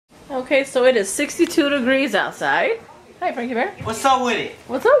Okay, so it is 62 degrees outside. Hi, Frankie Bear. What's up with it?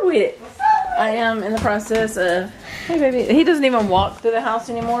 What's up with it? I am in the process of... Hey, baby. He doesn't even walk through the house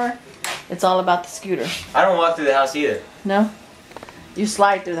anymore. It's all about the scooter. I don't walk through the house either. No? You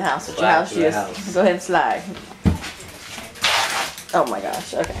slide through the house with your house shoes. Go ahead and slide. Oh my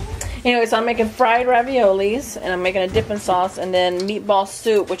gosh, okay. Anyway, so I'm making fried raviolis, and I'm making a dipping sauce, and then meatball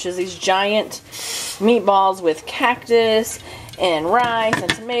soup, which is these giant meatballs with cactus and rice and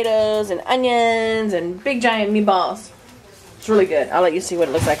tomatoes and onions and big giant meatballs. It's really good. I'll let you see what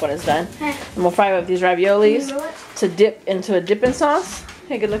it looks like when it's done. And we'll fry up these raviolis to dip into a dipping sauce.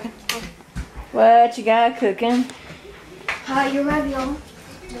 Hey, good looking. What you got cooking? Your ravioli.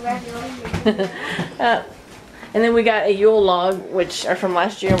 Your ravioli. And then we got a Yule log, which are from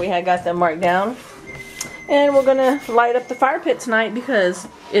last year. We had got them marked down. And we're going to light up the fire pit tonight because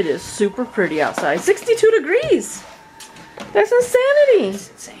it is super pretty outside. 62 degrees. That's insanity. It's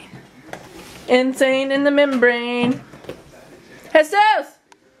insane. Insane in the membrane. Jesus!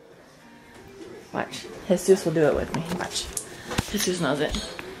 Watch. Jesus will do it with me. Watch. Jesus knows it.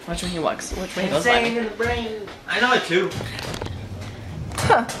 Watch when he walks. Watch when he goes by me. Insane in the brain. I know it too.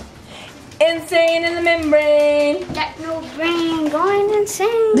 Huh. Insane in the membrane. Got no brain, going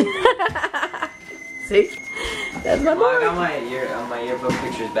insane. See? That's my boy. I got my yearbook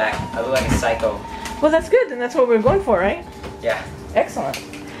pictures back. I look like a psycho. Well, that's good. Then that's what we're going for, right? Yeah. Excellent.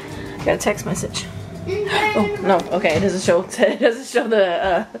 Got a text message. Oh no. Okay, it doesn't show. It doesn't show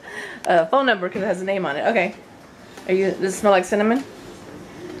the phone number because it has a name on it. Okay. Does it smell like cinnamon?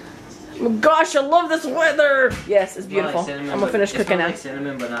 Oh, gosh, I love this weather. Yes, it's beautiful. Like cinnamon, I'm gonna finish cooking now. Like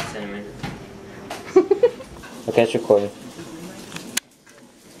cinnamon, but not cinnamon. Okay, it's recording.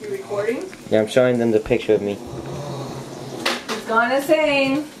 You're recording? Yeah, I'm showing them the picture of me. He's gone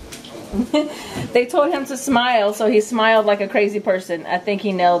insane. They told him to smile, so he smiled like a crazy person. I think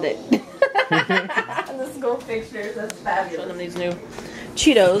he nailed it. The school pictures, that's fabulous. Show them these new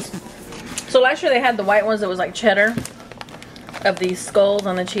Cheetos. So last year they had the white ones that was like cheddar of these skulls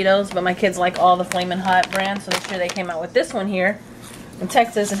on the Cheetos, but my kids like all the Flamin' Hot brands, so this year they came out with this one here in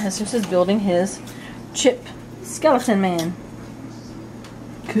Texas, and Jesus is building his chip skeleton man.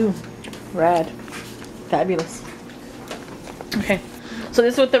 Cool. Rad. Fabulous. Okay. So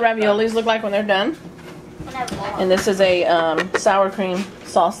this is what the raviolis look like when they're done. And this is a sour cream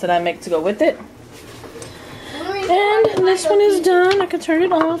sauce that I make to go with it. And this one is done. I can turn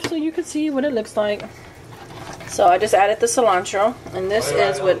it off so you can see what it looks like. So I just added the cilantro, and this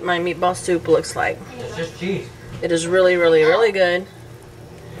is what my meatball soup looks like. It's just cheese. It is really, really, really good.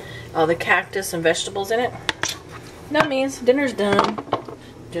 All the cactus and vegetables in it. That means dinner's done.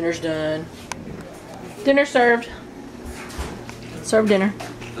 Dinner's done. Dinner served. Serve dinner.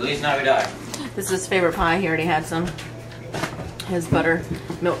 Feliz Navidad. This is his favorite pie. He already had some. His butter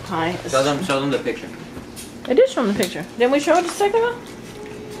milk pie. Show them the picture. I did show him the picture. Didn't we show it just a second ago?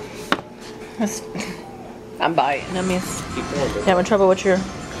 I'm biting. That means you having trouble with your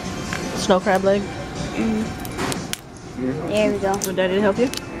snow crab leg? There we go. Would Daddy help you?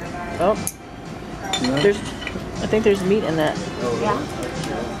 Oh. I think there's meat in that. Yeah.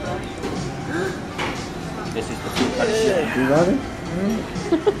 This is the food. You got it?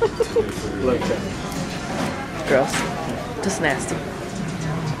 Look Gross. Just nasty.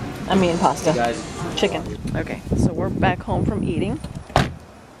 I mean pasta. Guys. Chicken. Okay, so we're back home from eating.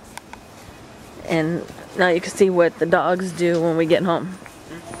 And now you can see what the dogs do when we get home.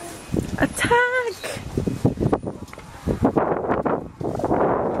 Attack!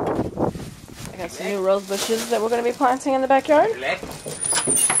 I got some new rose bushes that we're going to be planting in the backyard.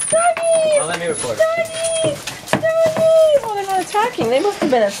 Doggies! Oh, let me record. Doggies! Doggies! Oh, they're not attacking. They must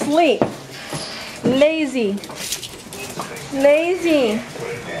have been asleep. Lazy. Lazy.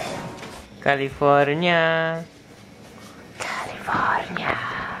 California. California.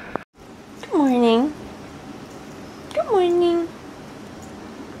 Good morning. Good morning.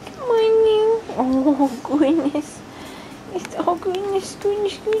 Good morning. Oh, goodness. Oh, goodness,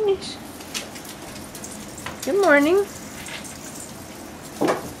 goodness, goodness. Good morning.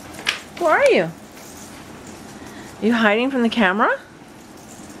 Where are you? Are you hiding from the camera?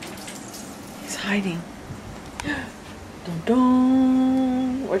 He's hiding. Dun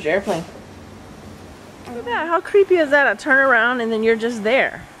dun. Where's your airplane? Look at that. How creepy is that? I turn around and then you're just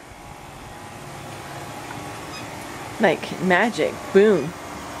there. Like magic. Boom.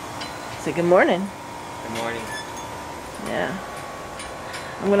 Say good morning. Good morning. Yeah.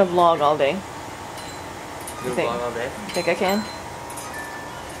 I'm gonna vlog all day. You vlog all day? Think I can?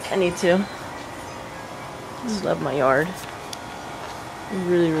 I need to. I just love my yard. I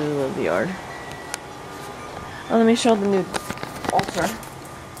really, really love the yard. Oh, let me show the new altar.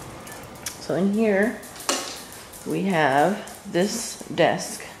 So in here, we have this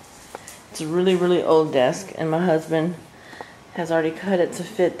desk. It's a really, really old desk, and my husband has already cut it to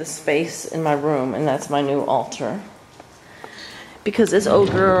fit the space in my room, and that's my new altar. Because this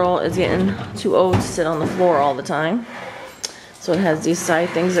old girl is getting too old to sit on the floor all the time. So it has these side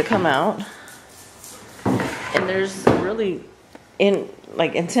things that come out. And there's really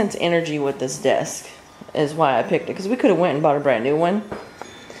intense energy with this desk is why I picked it. Because we could have went and bought a brand new one.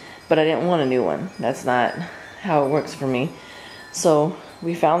 But I didn't want a new one. That's not how it works for me. So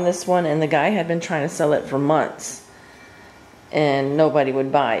we found this one, and the guy had been trying to sell it for months. And nobody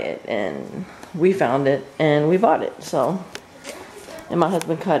would buy it. And we found it, and we bought it. So, and my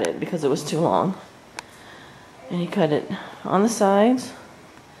husband cut it because it was too long. And he cut it on the sides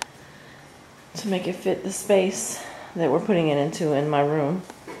to make it fit the space that we're putting it into in my room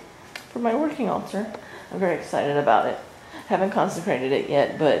for my working altar. I'm very excited about it. Haven't consecrated it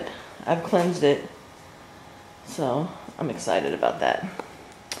yet, but I've cleansed it. So I'm excited about that.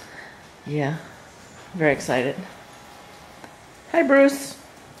 Yeah, very excited. Hi, Bruce.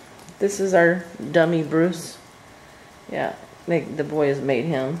 This is our dummy Bruce. Yeah, the boys made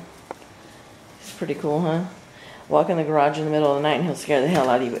him. He's pretty cool, huh? Walk in the garage in the middle of the night and he'll scare the hell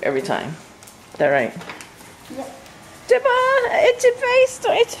out of you every time. Is that right? Yep. Jabba, itch your face.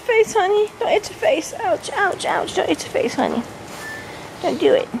 Don't itch your face, honey. Don't itch your face. Ouch, ouch, ouch. Don't itch your face, honey. Don't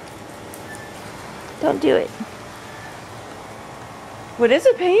do it. Don't do it. What is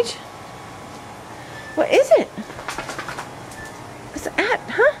it, Paige? What is it? What's it at,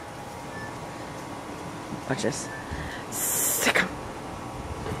 huh? Watch this. Sick 'em.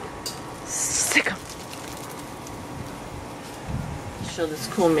 Sick 'em. Show this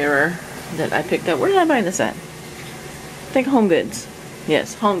cool mirror that I picked up. Where did I buy this at? I think Home Goods.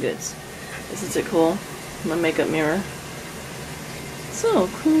 Yes, Home Goods. Isn't it cool? My makeup mirror. So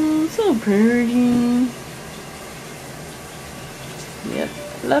cool, so pretty. Yep,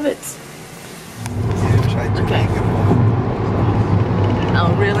 love it. Okay.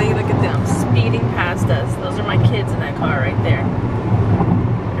 Oh really? Look at them speeding past us. Those are my kids in that car right there.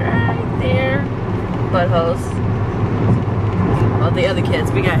 Right there. Buttholes. Well, the other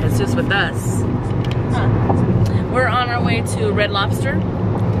kids, we got Jesus with us. Huh. We're on our way to Red Lobster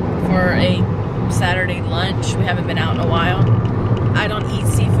for a Saturday lunch. We haven't been out in a while. I don't eat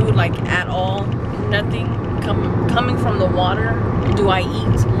seafood like at all. Nothing coming from the water do I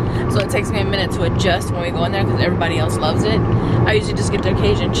eat. So it takes me a minute to adjust when we go in there because everybody else loves it. I usually just get the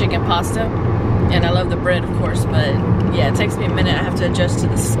Cajun chicken pasta, and I love the bread, of course. But yeah, it takes me a minute. I have to adjust to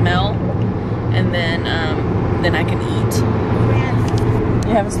the smell, and then I can eat.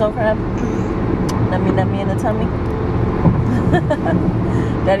 You have a snow crab? Nummy in the tummy.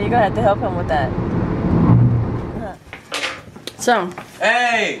 Daddy, you're gonna have to help him with that. So,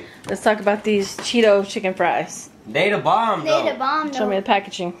 Hey! Let's talk about these Cheeto chicken fries. They the bomb, though. They the bomb, Show me the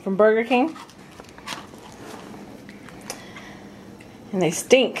packaging from Burger King. And they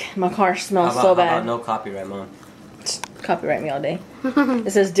stink. My car smells so bad. How about no copyright, Mom? Copyright me all day.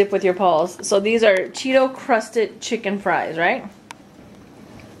 It says dip with your paws. So these are Cheeto crusted chicken fries, right?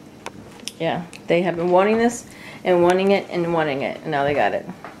 Yeah, they have been wanting this and wanting it and wanting it, and now they got it.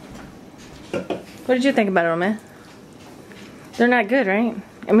 What did you think about it, man? They're not good, right?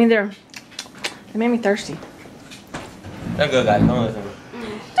 I mean, they made me thirsty. They're good, guys. Don't listen to me.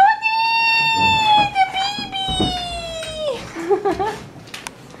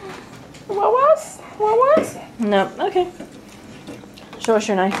 What was? What was? No. Okay. Show us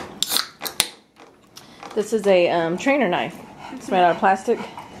your knife. This is a trainer knife. It's made out of plastic.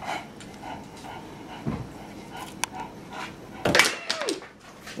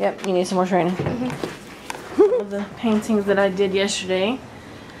 Yep, you need some more training. The paintings that I did yesterday.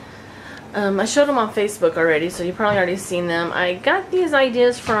 I showed them on Facebook already, so you probably already seen them. I got these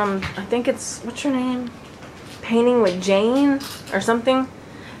ideas from, I think it's, what's her name? Painting with Jane or something.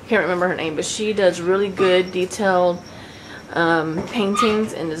 Can't remember her name, but she does really good detailed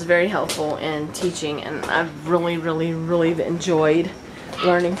paintings and is very helpful in teaching, and I've really enjoyed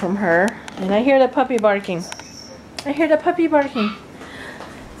learning from her. And I hear the puppy barking. I hear the puppy barking.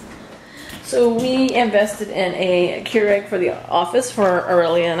 So we invested in a Keurig for the office for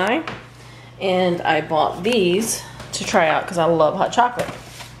Aurelia and I bought these to try out because I love hot chocolate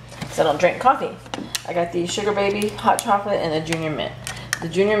because I don't drink coffee. I got the Sugar Baby hot chocolate and the Junior Mint. The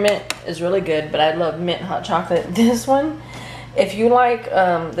Junior Mint is really good, but I love mint hot chocolate. This one, if you like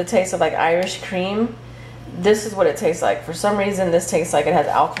the taste of like Irish cream, this is what it tastes like. For some reason, this tastes like it has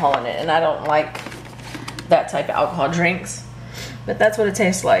alcohol in it, and I don't like that type of alcohol drinks. But that's what it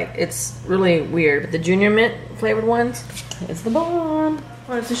tastes like. It's really weird. But the Junior Mint flavored ones, it's the bomb.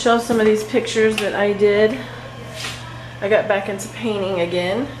 Wanted to show some of these pictures that I did. I got back into painting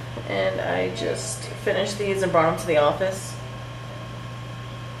again, and I just finished these and brought them to the office.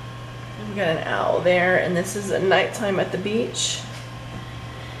 We got an owl there, and this is at nighttime at the beach.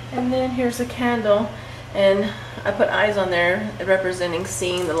 And then here's a candle, and I put eyes on there representing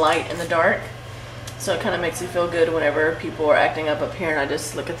seeing the light in the dark. So it kind of makes me feel good whenever people are acting up here, and I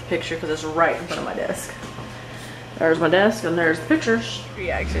just look at the picture because it's right in front of my desk. There's my desk, and there's the pictures.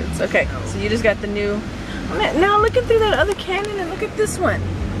 Reactions. Okay, so you just got the new. Now looking through that other Canon, and look at this one.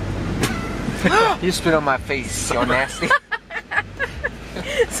 You spit on my face. You're nasty.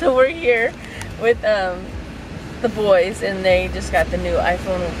 So we're here with the boys, and they just got the new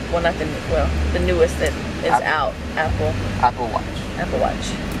iPhone. Well, not the the newest that is out. Apple Watch.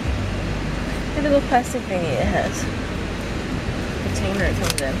 Look at the little plastic thingy it has. Container it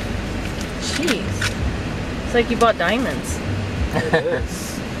comes in. Jeez. It's like you bought diamonds. It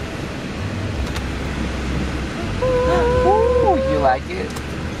is. Ooh, you like it?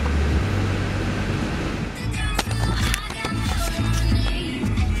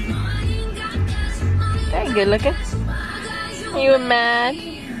 Very good looking. Are you mad?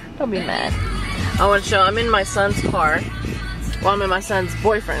 Don't be mad. I want to show, I'm in my son's car. Well, I'm in my son's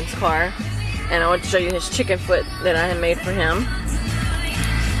boyfriend's car. And I want to show you his chicken foot that I had made for him.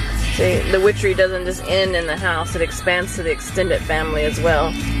 See, the witchery doesn't just end in the house, it expands to the extended family as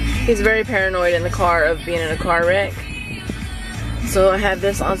well. He's very paranoid in the car of being in a car wreck. So I have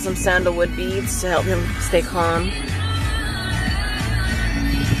this on some sandalwood beads to help him stay calm.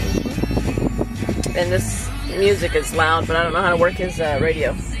 And this music is loud, but I don't know how to work his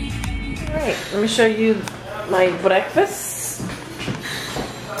radio. Alright, let me show you my breakfast.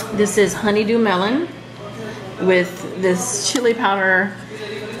 This is honeydew melon with this chili powder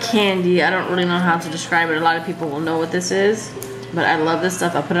candy. I don't really know how to describe it. A lot of people will know what this is, but I love this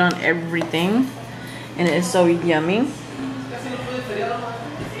stuff. I put it on everything, and it is so yummy.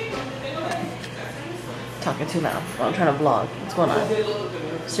 Talking too loud. Well, I'm trying to vlog. What's going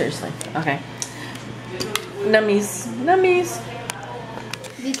on? Seriously. Okay. Nummies.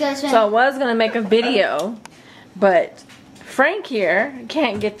 Because So I was gonna make a video, but Frank here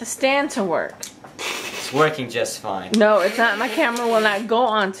can't get the stand to work. It's working just fine. No, it's not. My camera will not go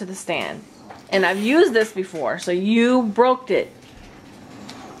onto the stand. And I've used this before, so you broke it.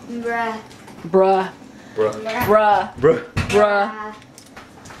 Bruh. Bruh.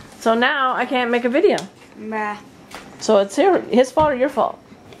 So now I can't make a video. Bruh. So it's his fault or your fault?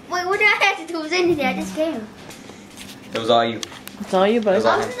 Wait, what did I have to do with anything? I just came. It was all you. It's all you, buddy.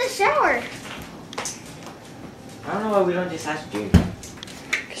 I was in the shower. I don't know why we don't just ask Junior.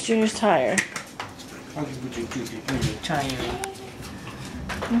 Because Junior's tired.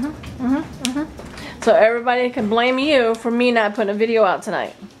 So everybody can blame you for me not putting a video out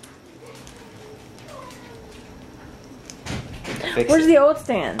tonight. Where's the old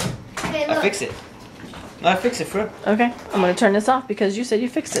stand? Okay, I look. fix it. No, I fix it for her. Okay, I'm going to turn this off because you said you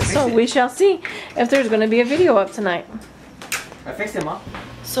fixed it. So we shall see if there's going to be a video up tonight. I fixed it, Mom.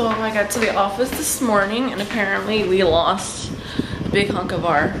 So I got to the office this morning, and apparently we lost a big hunk of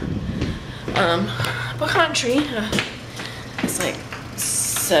our pecan tree. It's like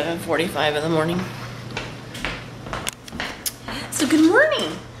 7:45 in the morning. So good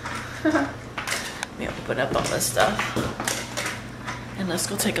morning. Let me open up all this stuff. And let's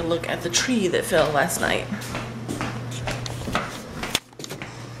go take a look at the tree that fell last night.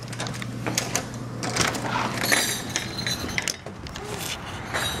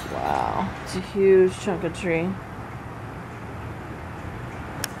 Wow, it's a huge chunk of tree.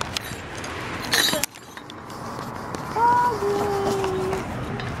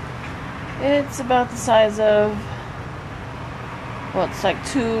 It's about the size of, well, it's like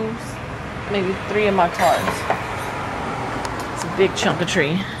 2, maybe 3 of my cars. Big chunk of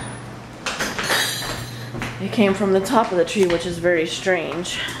tree. It came from the top of the tree, which is very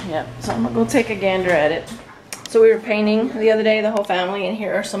strange. Yep, so I'm gonna go take a gander at it. So we were painting the other day, the whole family, and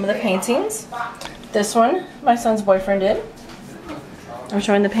here are some of the paintings. This one, my son's boyfriend did. I'm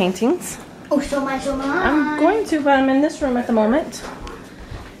showing the paintings. Oh, so much. I'm going to, but I'm in this room at the moment.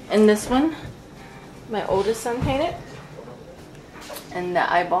 And this one, my oldest son painted. And the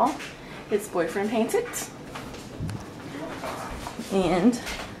eyeball, his boyfriend painted. And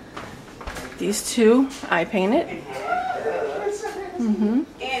these two I painted.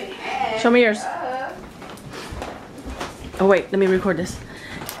 Show me yours. Oh wait, let me record this.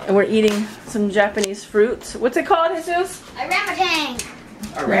 And we're eating some Japanese fruits. What's it called, Jesus? Orangutan.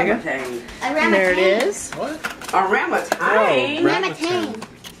 Orangutan. And there it is. Orangutan. Orangutan.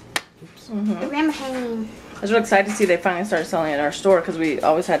 Orangutan. I was really excited to see they finally started selling it at our store because we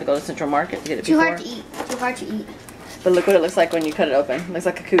always had to go to Central Market to get it Too before. hard to eat. Too hard to eat. But look what it looks like when you cut it open. It looks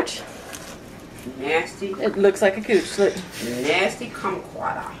like a cooch. Nasty. It looks like a cooch. Look. Nasty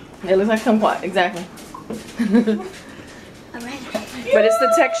kumquata. It looks like kumquat, exactly. Alright. But it's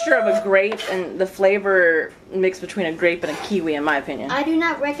the texture of a grape and the flavor mixed between a grape and a kiwi, in my opinion. I do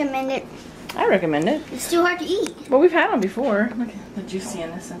not recommend it. I recommend it. It's too hard to eat. Well, we've had them before. Look at the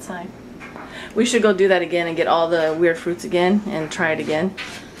juiciness inside. We should go do that again and get all the weird fruits again and try it again.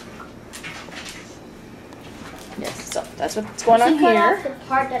 Yes, so that's what's going on You cut off here. the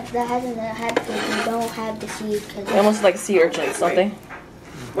part that hasn't had the you don't have the seed. They almost like sea urchins, don't they?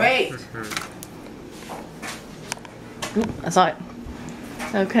 Wait. Oop, I saw it.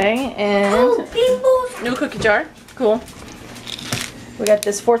 Okay, and Oh, Bean Boozled. new cookie jar. Cool. We got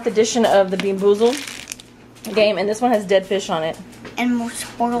this 4th edition of the Bean Boozled game, and this one has dead fish on it And more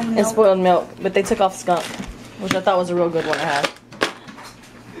spoiled milk. and spoiled milk, but they took off skunk, which I thought was a real good one to have.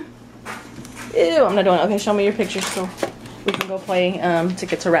 Ew, I'm not doing it. Okay, show me your pictures so we can go play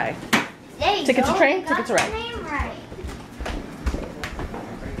Ticket to Ride. There you Ticket to go. Train, You got Ticket to Ride. the name right.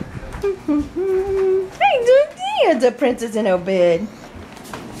 Hey, dude, the princess in her bed.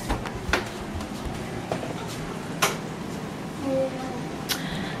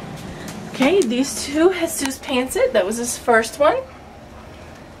 Okay, these two Jesus painted. That was his first one.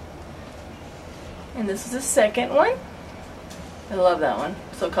 And this is his second one. I love that one.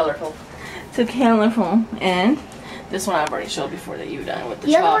 So colorful. So colorful. And this one I've already showed before that you've done with the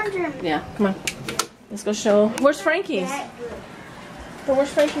The chalk. other ones are Yeah, come on. Let's go show. Where's Frankie's? that good. But where's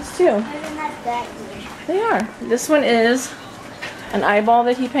Frankie's too? They're not that good. They are. This one is an eyeball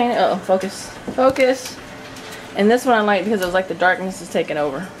that he painted. Oh, focus. Focus. And this one I like because it was like the darkness is taking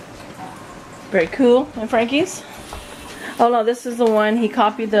over. Very cool. And Frankie's? Oh no, this is the one he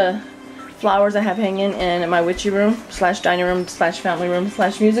copied the flowers I have hanging in my witchy room / dining room / family room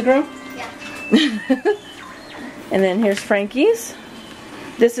 / music room. Yeah. And then here's Frankie's.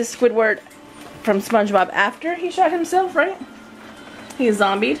 This is Squidward from SpongeBob after he shot himself, right? He is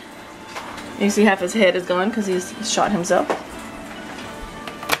zombied. You see half his head is gone because he's shot himself.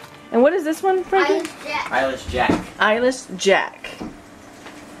 And what is this one, Frankie? Eyelash Jack. Eyelash Jack.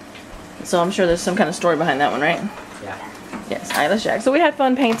 So I'm sure there's some kind of story behind that one, right? Yeah. Yes, Eyelash Jack. So we had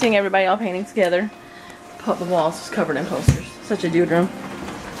fun painting, everybody all painting together. The walls was covered in posters. Such a dude room.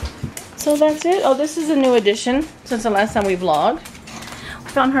 So that's it. Oh, this is a new addition since the last time we vlogged. We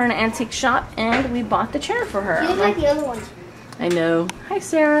found her in an antique shop and we bought the chair for her. You look like the other ones. I know. Hi,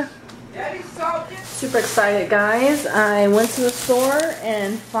 Sarah. Daddy saw this. Super excited, guys. I went to the store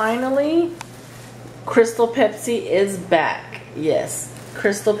and finally Crystal Pepsi is back. Yes,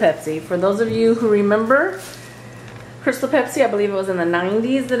 Crystal Pepsi. For those of you who remember Crystal Pepsi, I believe it was in the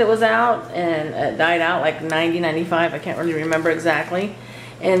 90s that it was out and it died out like 90, 95. I can't really remember exactly.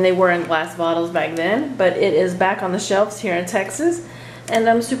 And they were in glass bottles back then. But it is back on the shelves here in Texas. And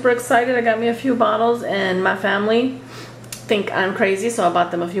I'm super excited. I got me a few bottles and my family think I'm crazy, so I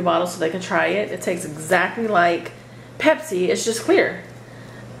bought them a few bottles so they can try it. It tastes exactly like Pepsi. It's just clear.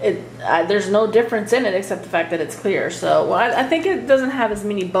 There's no difference in it except the fact that it's clear. So well, I think it doesn't have as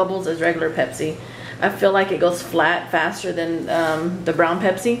many bubbles as regular Pepsi. I feel like it goes flat faster than the brown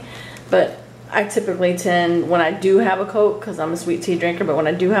Pepsi. But I typically tend, when I do have a Coke, because I'm a sweet tea drinker, but when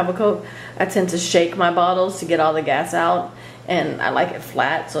I do have a Coke, I tend to shake my bottles to get all the gas out. And I like it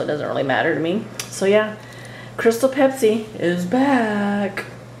flat, so it doesn't really matter to me. So yeah. Crystal Pepsi is back.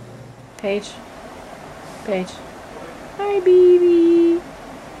 Paige. Paige. Hi, baby.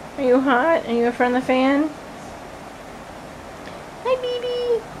 Are you hot? Are you a friend of the fan? Hi,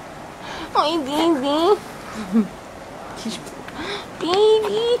 baby. Hi, baby.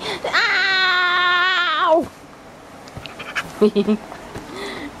 Baby. Ow! What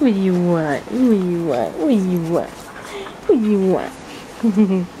do you want? What do you want? What do you want? What do you want?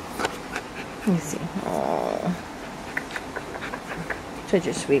 Let me see. Oh, such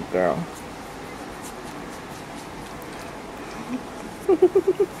a sweet girl.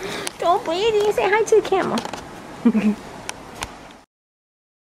 Don't breathe. Say hi to the camera.